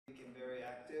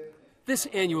This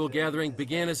annual gathering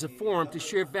began as a forum to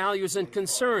share values and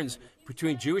concerns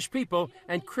between Jewish people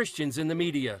and Christians in the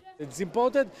media. It's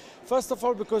important, first of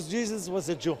all, because Jesus was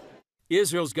a Jew.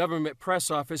 Israel's government press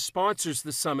office sponsors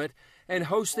the summit and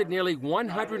hosted nearly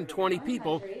 120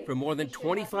 people from more than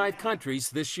 25 countries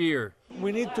this year.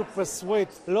 We need to persuade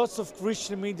lots of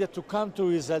Christian media to come to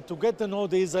Israel, to get to know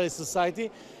the Israeli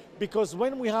society, because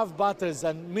when we have battles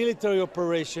and military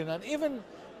operation, and even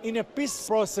in a peace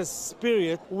process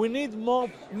period, we need more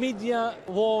media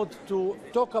word to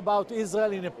talk about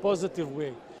Israel in a positive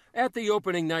way. At the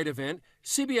opening night event,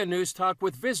 CBN News talked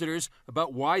with visitors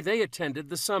about why they attended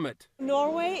the summit.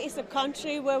 Norway is a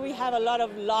country where we have a lot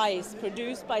of lies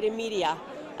produced by the media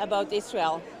about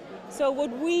Israel. So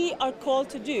what we are called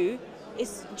to do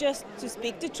is just to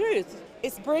speak the truth.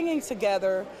 It's bringing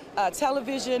together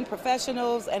television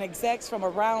professionals and execs from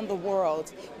around the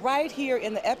world, right here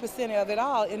in the epicenter of it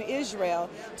all in Israel,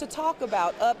 to talk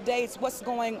about updates, what's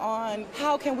going on,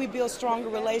 how can we build stronger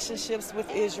relationships with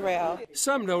Israel.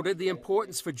 Some noted the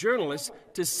importance for journalists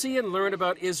to see and learn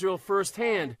about Israel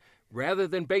firsthand, rather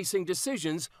than basing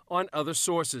decisions on other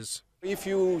sources. If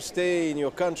you stay in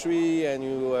your country and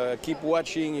you keep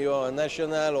watching your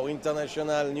national or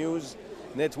international news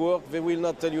network, they will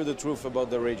not tell you the truth about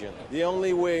the region. The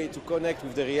only way to connect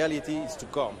with the reality is to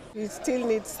come. We still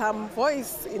need some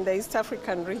voice in the East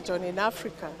African region, in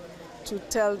Africa, to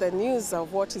tell the news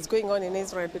of what is going on in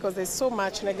Israel, because there's so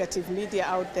much negative media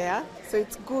out there. So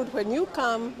it's good when you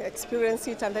come, experience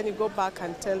it, and then you go back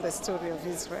and tell the story of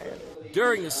Israel.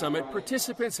 During the summit,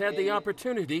 participants had the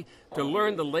opportunity to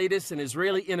learn the latest in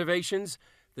Israeli innovations,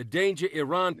 the danger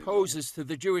Iran poses to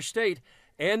the Jewish state,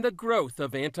 and the growth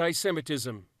of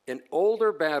anti-Semitism. An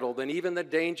older battle than even the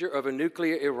danger of a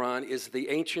nuclear Iran is the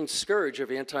ancient scourge of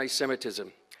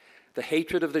anti-Semitism, the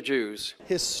hatred of the Jews.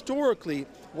 Historically,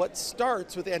 what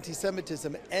starts with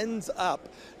anti-Semitism ends up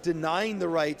denying the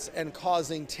rights and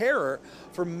causing terror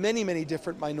for many, many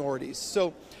different minorities.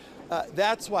 So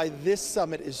that's why this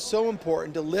summit is so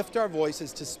important, to lift our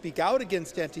voices, to speak out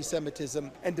against anti-Semitism,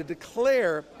 and to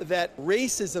declare that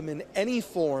racism in any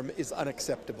form is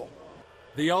unacceptable.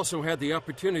 They also had the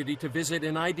opportunity to visit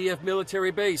an IDF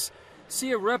military base,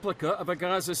 see a replica of a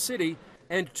Gaza city,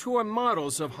 and tour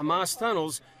models of Hamas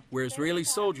tunnels where Israeli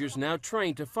soldiers now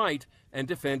train to fight and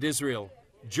defend Israel.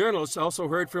 Journalists also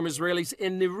heard from Israelis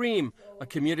in Nirim, a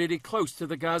community close to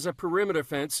the Gaza perimeter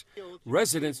fence.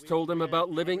 Residents told them about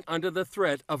living under the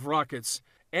threat of rockets.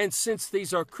 And since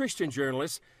these are Christian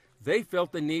journalists, they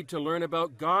felt the need to learn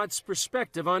about God's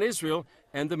perspective on Israel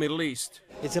and the Middle East.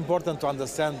 It's important to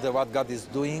understand what God is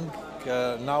doing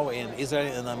now in Israel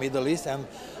and the Middle East, and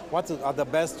what are the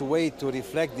best way to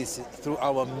reflect this through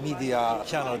our media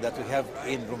channel that we have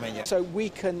in Romania. So we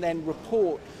can then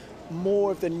report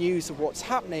more of the news of what's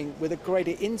happening with a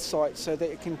greater insight, so that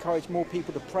it can encourage more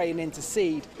people to pray and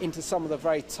intercede into some of the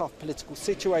very tough political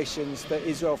situations that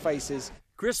Israel faces.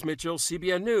 Chris Mitchell,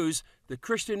 CBN News, the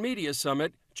Christian Media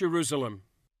Summit, Jerusalem.